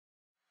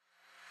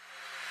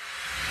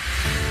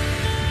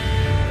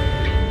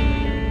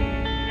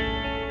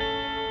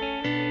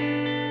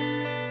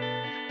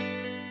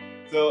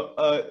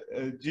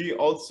G,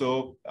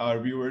 also, our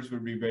viewers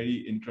would be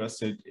very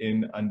interested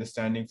in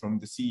understanding from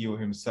the CEO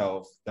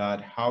himself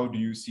that how do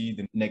you see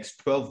the next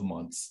 12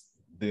 months,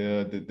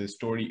 the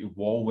story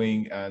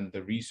evolving and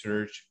the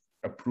research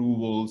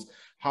approvals,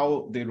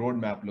 how the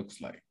roadmap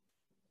looks like?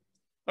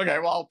 Okay,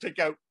 well, I'll take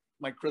out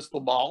my crystal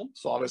ball.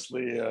 So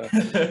obviously,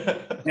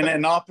 in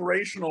an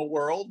operational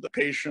world, the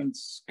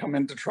patients come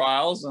into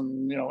trials,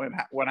 and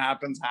what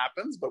happens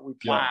happens. But we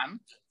plan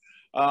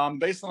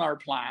based on our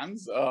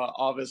plans.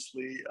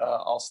 Obviously,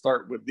 I'll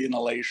start with the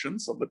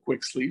inhalations of the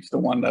quick sleeps, the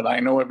one that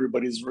I know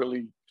everybody's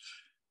really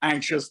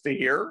anxious to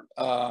hear.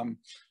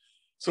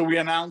 So we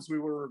announced we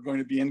were going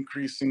to be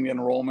increasing the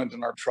enrollment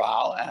in our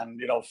trial.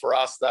 And, for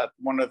us, that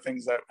one of the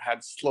things that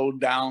had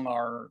slowed down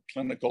our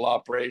clinical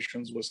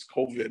operations was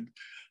COVID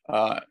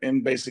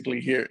basically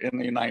here in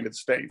the United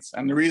States.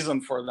 And the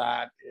reason for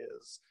that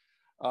is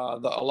a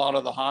lot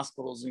of the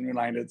hospitals in the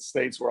United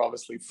States were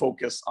obviously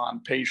focused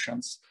on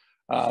patients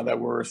that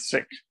were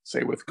sick,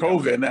 say with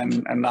COVID,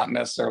 and not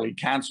necessarily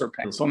cancer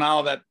patients. So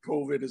now that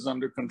COVID is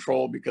under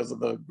control because of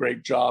the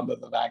great job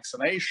of the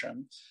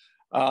vaccination,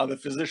 the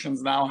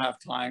physicians now have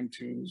time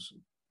to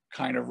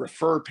kind of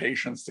refer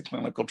patients to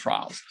clinical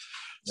trials.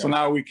 So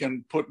now we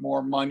can put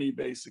more money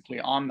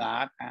basically on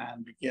that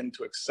and begin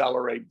to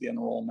accelerate the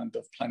enrollment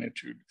of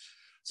Plenitude.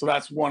 So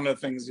that's one of the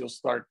things you'll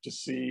start to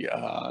see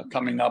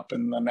coming up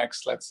in the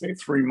next, let's say,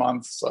 3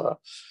 months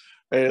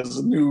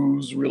is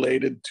news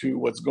related to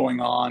what's going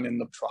on in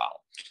the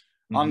trial.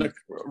 On the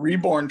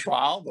Reborn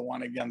trial, the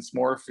one against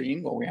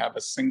morphine, well, we have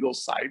a single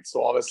site.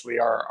 So obviously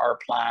our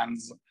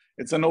plans,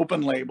 it's an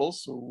open label,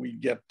 so we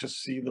get to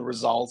see the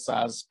results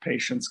as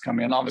patients come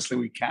in. Obviously,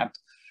 we can't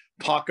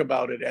talk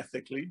about it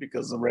ethically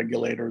because the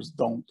regulators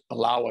don't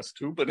allow us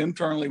to, but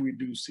internally we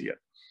do see it.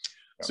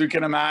 So you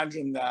can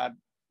imagine that,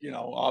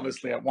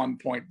 obviously at one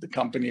point the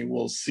company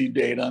will see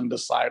data and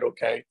decide,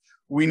 okay,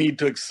 we need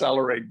to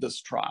accelerate this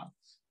trial.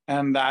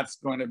 And that's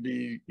going to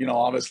be,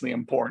 obviously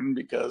important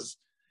because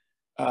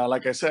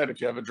like I said, if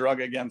you have a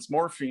drug against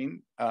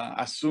morphine,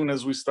 as soon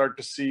as we start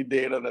to see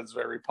data that's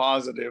very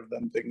positive,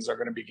 then things are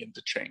going to begin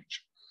to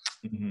change.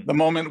 The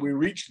moment we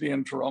reach the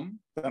interim,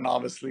 then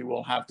obviously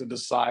we'll have to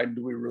decide,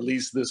 do we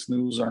release this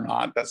news or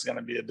not? That's going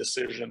to be a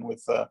decision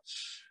with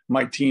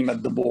my team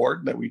at the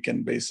board that we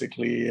can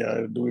basically,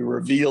 do we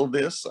reveal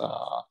this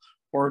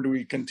or do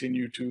we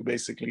continue to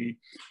basically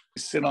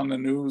sit on the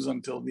news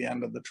until the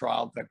end of the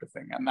trial type of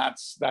thing? And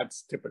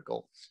that's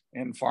typical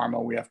in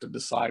pharma. We have to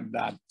decide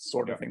that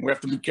sort of thing. We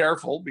have to be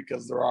careful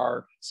because there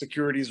are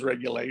securities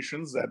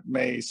regulations that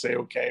may say,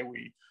 okay,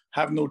 we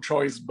have no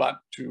choice but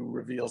to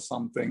reveal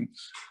something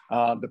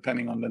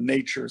depending on the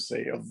nature,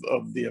 say,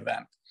 of the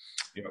event.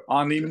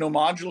 On the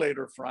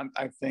immunomodulator front,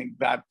 I think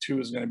that too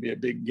is going to be a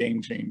big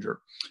game changer.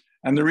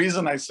 And the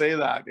reason I say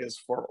that is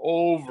for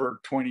over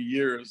 20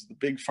 years, the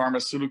big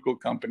pharmaceutical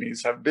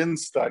companies have been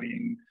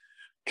studying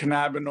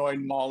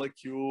cannabinoid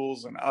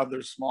molecules and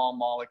other small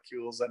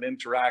molecules that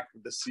interact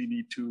with the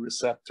CD2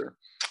 receptor.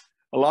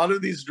 A lot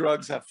of these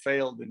drugs have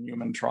failed in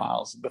human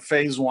trials, the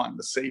phase 1,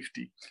 the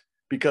safety,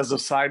 because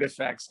of side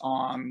effects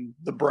on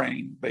the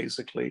brain,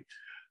 basically,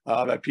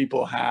 that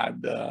people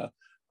had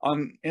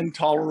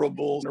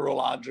intolerable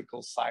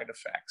neurological side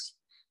effects.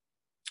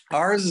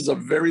 Ours is a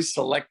very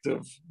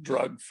selective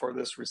drug for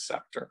this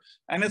receptor,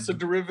 and it's a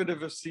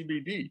derivative of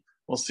CBD.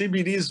 Well,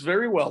 CBD is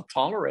very well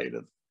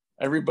tolerated.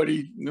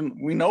 Everybody,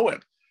 we know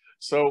it.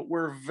 So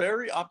we're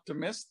very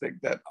optimistic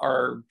that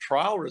our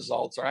trial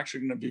results are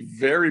actually going to be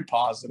very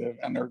positive,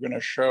 and they're going to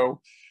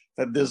show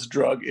that this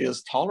drug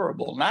is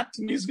tolerable. And that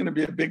to me is going to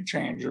be a big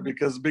changer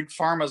because big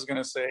pharma is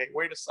going to say,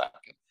 wait a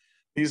second,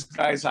 these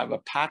guys have a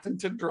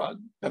patented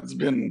drug that's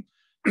been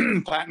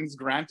patents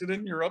granted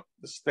in Europe,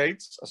 the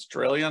States,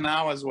 Australia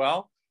now as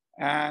well.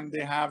 And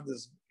they have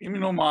this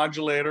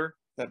immunomodulator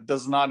that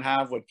does not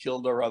have what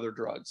killed our other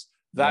drugs.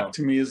 That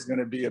to me is going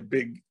to be a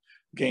big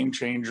game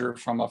changer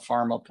from a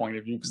pharma point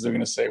of view because they're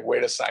going to say,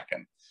 wait a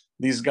second,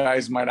 these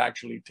guys might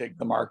actually take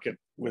the market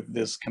with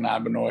this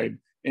cannabinoid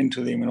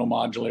into the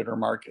immunomodulator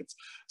markets.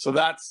 So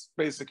that's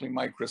basically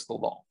my crystal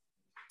ball.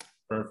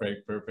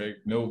 Perfect,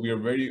 perfect. No, we are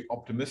very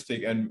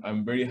optimistic, and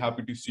I'm very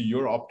happy to see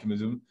your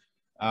optimism,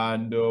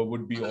 and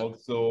would be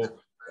also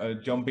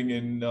jumping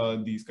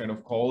in these kind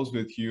of calls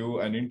with you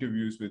and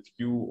interviews with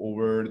you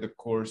over the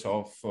course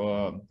of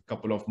a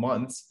couple of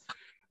months.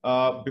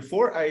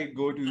 Before I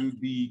go to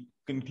the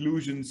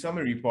conclusion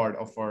summary part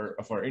of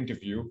our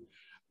interview,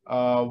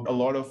 a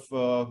lot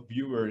of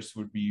viewers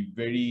would be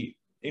very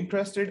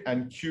interested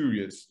and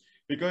curious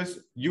because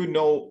you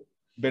know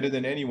better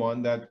than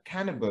anyone that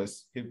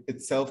cannabis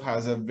itself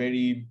has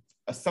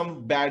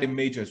some bad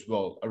image as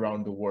well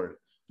around the world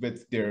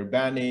with their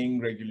banning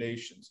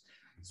regulations.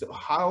 So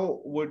how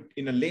would,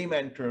 in a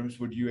layman terms,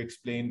 would you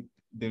explain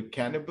the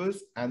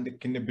cannabis and the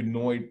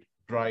cannabinoid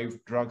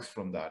derived drugs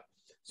from that?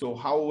 So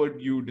how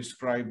would you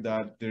describe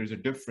that there's a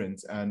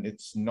difference and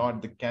it's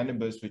not the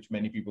cannabis which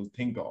many people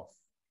think of?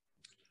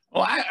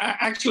 Well, I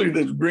actually,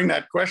 to bring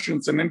that question,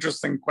 it's an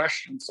interesting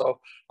question. So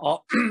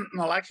I'll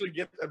actually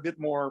get a bit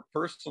more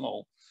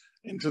personal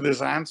into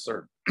this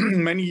answer.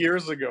 many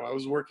years ago, I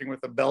was working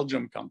with a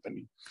Belgium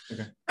company.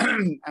 Okay.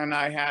 And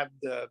I had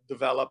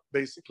developed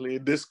basically a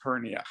disc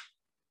hernia.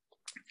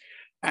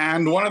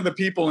 And one of the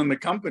people in the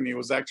company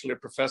was actually a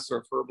professor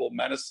of herbal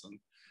medicine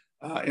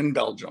in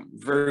Belgium,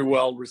 very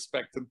well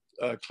respected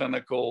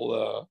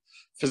clinical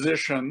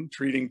physician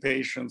treating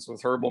patients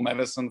with herbal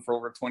medicine for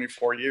over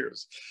 24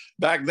 years.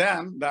 Back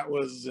then, that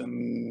was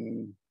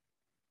in,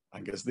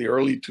 I guess, the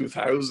early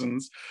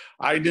 2000s.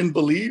 I didn't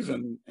believe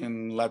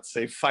in let's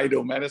say,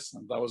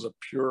 phytomedicine. That was a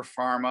pure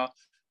pharma,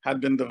 had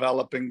been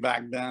developing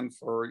back then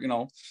for,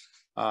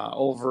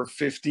 over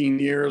 15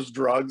 years,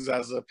 drugs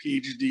as a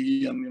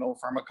PhD in,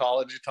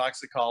 pharmacology,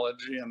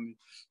 toxicology. And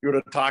you would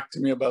have talked to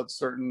me about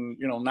certain,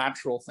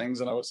 natural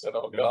things. And I would have said,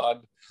 oh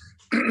God,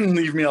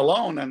 leave me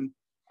alone. And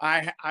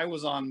I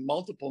was on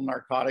multiple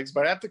narcotics,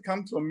 but I had to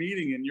come to a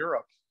meeting in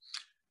Europe.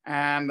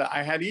 And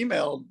I had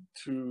emailed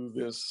to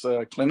this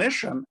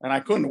clinician, and I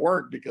couldn't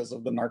work because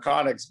of the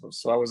narcotics.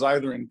 So I was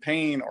either in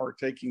pain or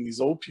taking these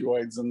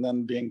opioids and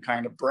then being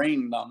kind of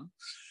brain numb.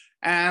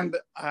 And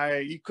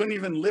he couldn't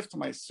even lift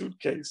my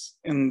suitcase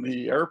in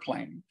the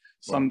airplane.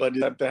 Somebody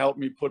had to help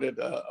me put it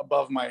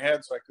above my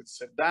head so I could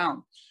sit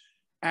down.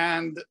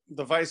 And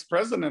the vice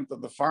president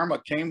of the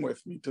pharma came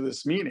with me to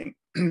this meeting.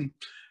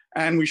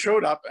 And we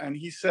showed up, and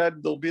he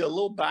said, there'll be a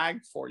little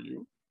bag for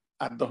you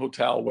at the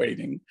hotel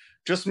waiting.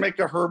 Just make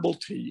a herbal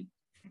tea,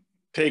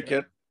 take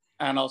it,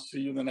 and I'll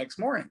see you the next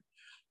morning.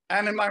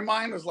 And in my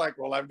mind, I was like,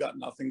 well, I've got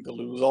nothing to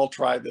lose. I'll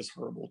try this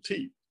herbal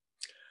tea.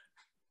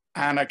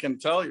 And I can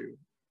tell you,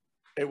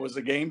 it was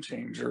a game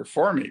changer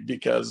for me,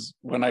 because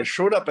when I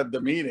showed up at the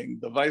meeting,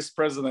 the vice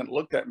president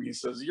looked at me and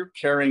says, you're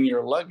carrying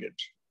your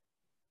luggage.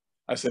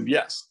 I said,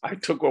 yes, I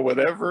took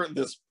whatever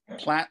this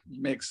plant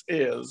mix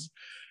is,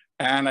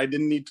 and I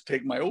didn't need to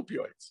take my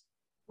opioids.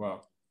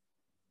 Wow.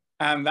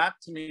 And that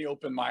to me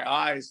opened my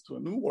eyes to a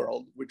new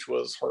world, which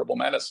was herbal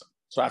medicine.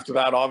 So after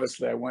that,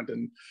 obviously, I went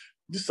and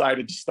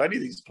decided to study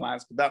these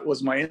plants, but that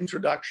was my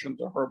introduction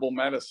to herbal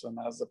medicine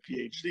as a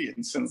PhD.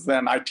 And since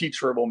then, I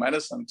teach herbal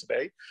medicine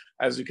today.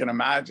 As you can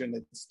imagine,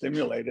 it's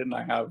stimulated, and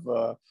I have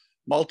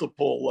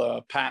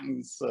multiple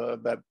patents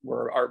that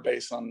are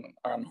based on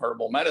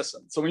herbal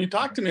medicine. So when you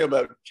talk to me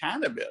about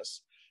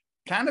cannabis,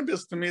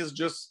 cannabis to me is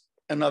just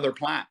another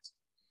plant.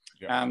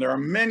 Yeah. And there are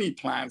many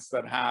plants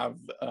that have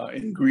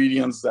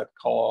ingredients that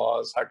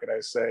cause, how could I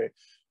say,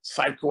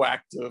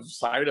 psychoactive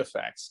side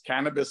effects.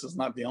 Cannabis is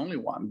not the only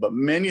one, but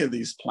many of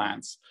these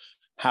plants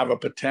have a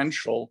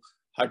potential,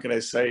 how could I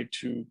say,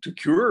 to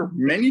cure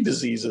many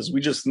diseases. We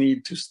just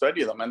need to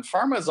study them. And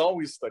pharma has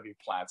always studied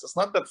plants. It's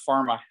not that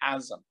pharma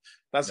hasn't.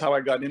 That's how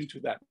I got into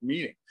that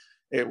meeting.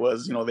 It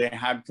was, they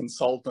had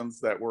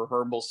consultants that were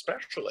herbal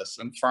specialists,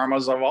 and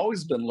pharmas have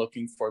always been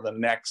looking for the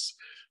next,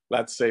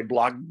 let's say,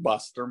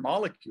 blockbuster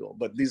molecule.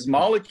 But these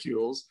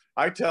molecules,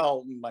 I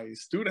tell my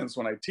students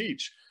when I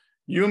teach,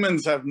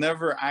 humans have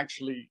never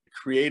actually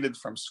created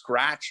from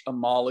scratch a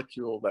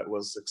molecule that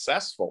was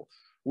successful.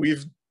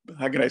 We've,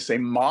 how can I say,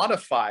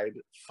 modified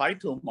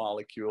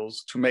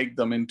phytomolecules to make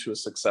them into a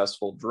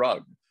successful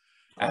drug.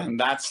 And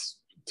that's,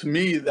 to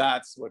me,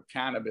 that's what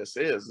cannabis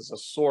is. It's a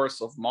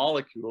source of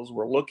molecules.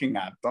 We're looking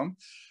at them.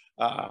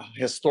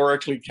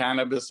 Historically,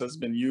 cannabis has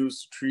been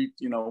used to treat,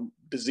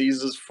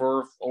 diseases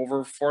for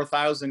over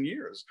 4,000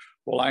 years.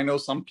 Well, I know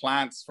some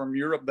plants from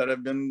Europe that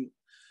have been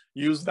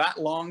used that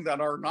long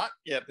that are not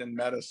yet in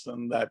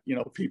medicine, that,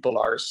 people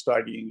are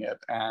studying it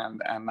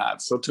and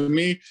that. So to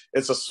me,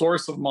 it's a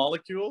source of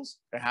molecules.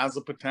 It has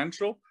a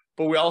potential,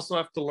 but we also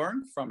have to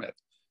learn from it.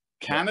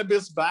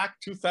 Cannabis back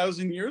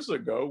 2,000 years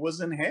ago was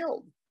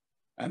inhaled.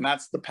 And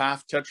that's the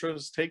path Tetra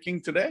is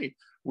taking today.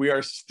 We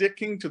are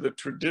sticking to the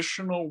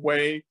traditional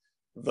way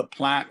the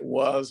plant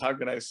was, how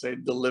can I say,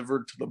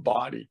 delivered to the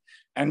body.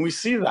 And we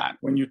see that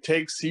when you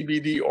take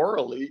CBD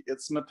orally,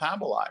 it's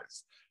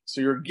metabolized. So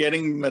you're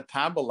getting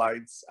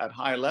metabolites at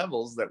high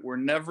levels that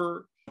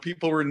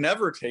people were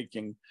never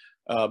taking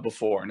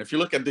before. And if you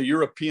look at the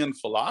European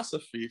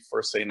philosophy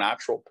for, say,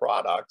 natural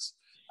products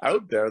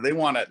out there, they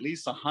want at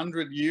least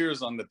 100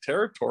 years on the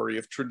territory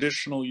of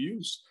traditional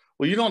use.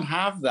 Well, you don't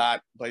have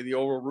that by the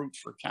oral route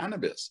for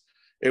cannabis.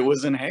 It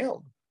was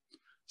inhaled.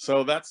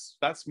 So that's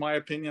my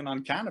opinion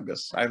on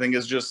cannabis. I think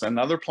it's just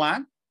another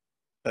plant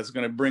that's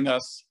going to bring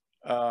us,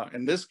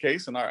 in this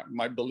case, and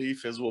my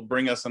belief is will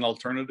bring us an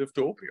alternative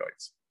to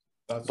opioids,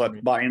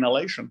 but by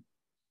inhalation.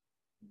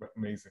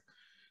 Amazing.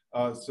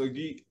 So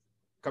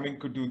coming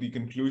to the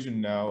conclusion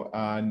now,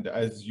 and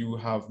as you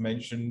have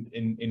mentioned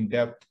in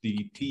depth,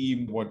 the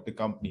team, what the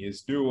company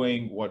is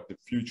doing, what the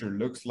future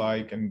looks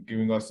like, and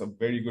giving us a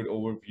very good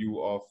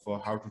overview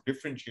of how to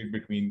differentiate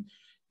between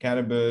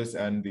cannabis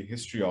and the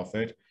history of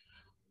it.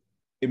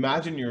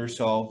 Imagine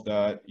yourself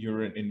that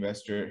you're an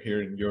investor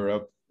here in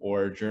Europe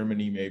or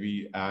Germany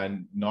maybe,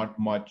 and not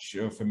much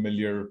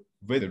familiar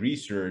with the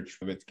research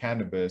with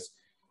cannabis.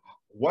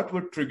 What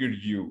would trigger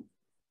you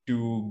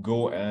to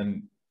go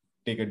and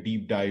take a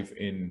deep dive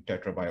in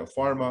Tetra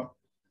Bio-Pharma,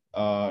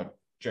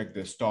 check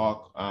the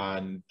stock,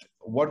 and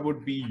what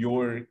would be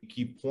your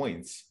key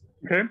points?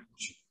 Okay,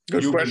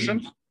 good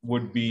question.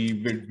 would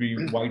be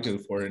vital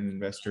for an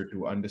investor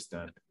to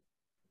understand?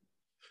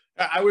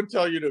 I would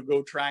tell you to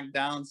go track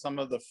down some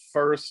of the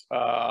first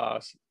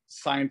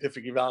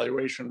scientific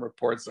evaluation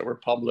reports that were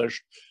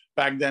published.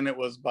 Back then it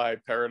was by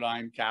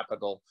Paradigm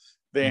Capital.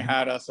 They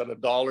had us at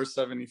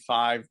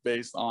 $1.75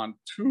 based on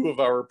 2 of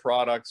our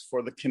products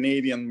for the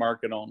Canadian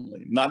market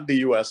only, not the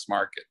US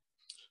market.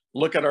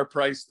 Look at our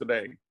price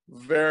today,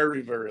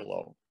 very, very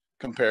low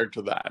compared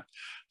to that.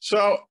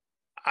 So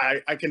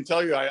I can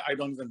tell you, I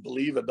don't even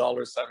believe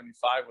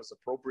 $1.75 was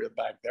appropriate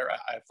back there.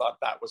 I thought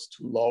that was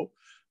too low.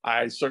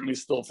 I certainly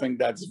still think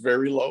that's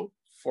very low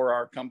for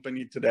our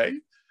company today,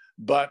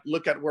 but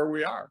look at where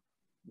we are.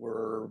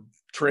 We're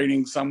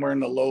trading somewhere in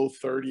the low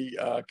 30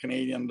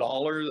 Canadian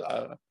dollars,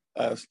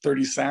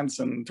 30 cents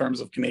in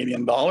terms of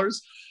Canadian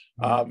dollars,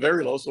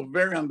 very low, so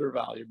very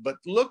undervalued. But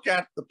look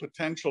at the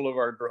potential of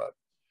our drug.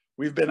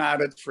 We've been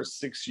at it for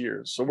 6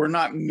 years, so we're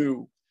not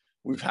new.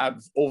 We've had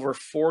over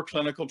 4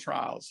 clinical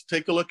trials.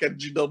 Take a look at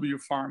GW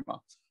Pharma,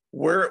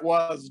 where it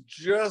was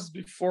just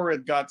before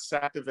it got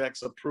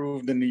Sativex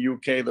approved in the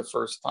UK the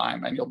first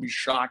time, and you'll be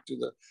shocked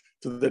to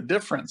the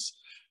difference.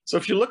 So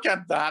if you look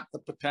at that, the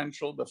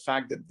potential, the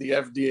fact that the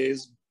FDA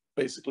is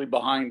basically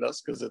behind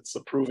us because it's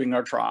approving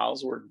our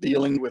trials, we're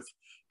dealing with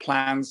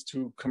plans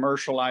to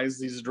commercialize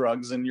these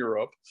drugs in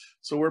Europe.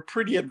 So we're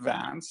pretty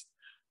advanced.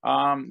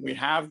 We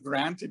have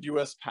granted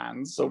US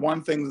patents. So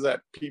one thing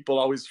that people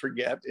always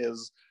forget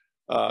is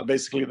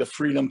basically the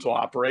freedom to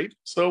operate.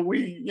 So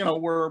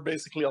we're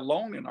basically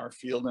alone in our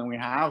field and we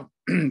have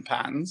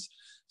patents.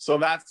 So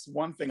that's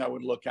one thing I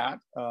would look at,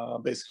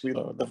 basically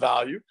the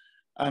value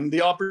and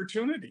the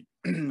opportunity.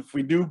 If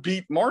we do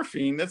beat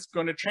morphine, it's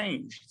going to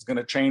change. It's going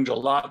to change a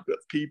lot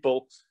of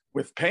people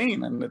with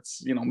pain. And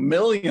it's,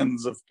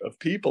 millions of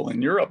people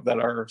in Europe that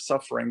are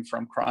suffering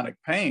from chronic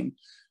pain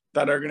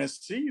that are going to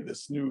see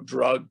this new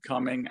drug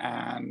coming,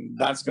 and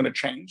that's going to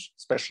change,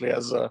 especially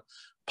as a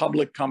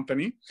public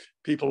company.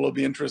 People will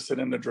be interested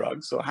in the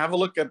drug. So have a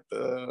look at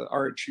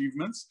our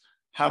achievements.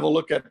 Have a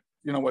look at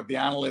what the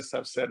analysts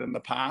have said in the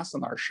past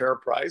and our share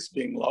price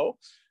being low.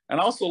 And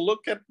also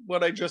look at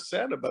what I just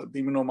said about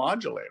the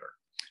immunomodulator.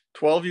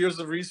 12 years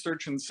of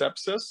research in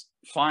sepsis.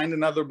 Find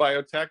another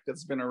biotech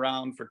that's been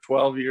around for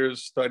 12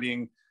 years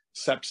studying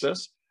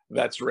sepsis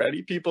that's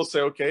ready. People say,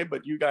 okay,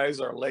 but you guys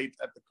are late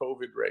at the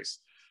COVID race.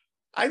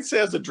 I'd say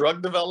as a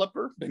drug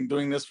developer, been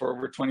doing this for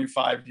over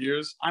 25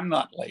 years, I'm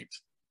not late.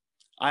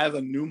 I have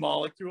a new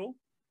molecule.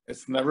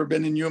 It's never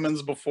been in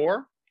humans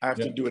before. I have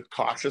to do it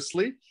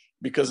cautiously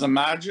because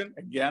imagine,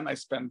 again, I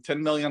spend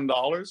 $10 million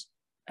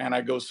and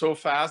I go so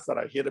fast that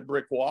I hit a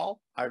brick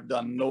wall. I've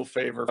done no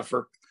favor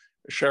for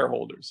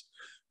shareholders.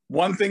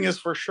 One thing is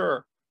for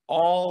sure,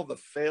 all the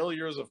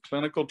failures of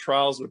clinical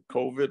trials with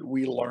COVID,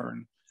 we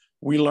learn.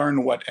 We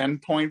learn what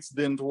endpoints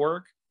didn't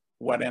work,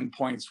 what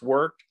endpoints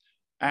worked,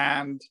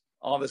 and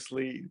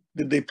obviously,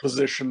 did they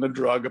position the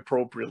drug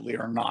appropriately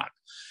or not?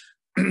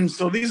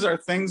 So these are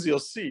things you'll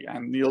see,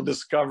 and you'll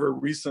discover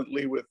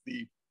recently with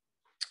the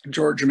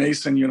George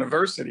Mason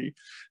University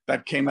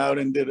that came out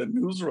and did a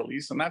news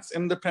release, and that's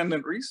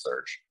independent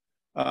research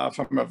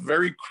from a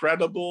very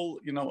credible,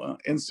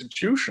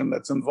 institution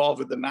that's involved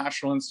with the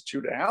National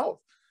Institute of Health,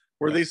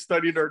 where they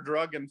studied our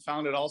drug and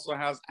found it also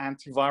has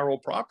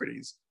antiviral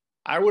properties.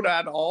 I would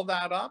add all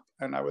that up,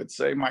 and I would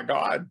say, my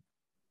God,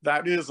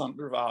 that is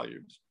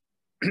undervalued.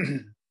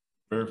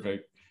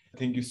 Perfect.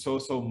 Thank you so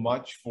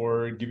much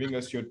for giving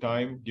us your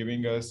time,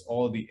 giving us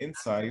all the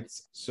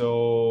insights.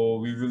 So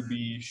we will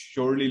be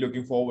surely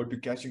looking forward to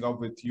catching up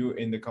with you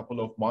in a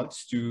couple of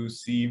months to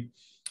see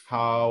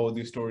how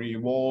the story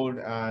evolved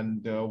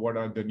and what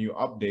are the new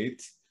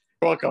updates.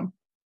 Welcome.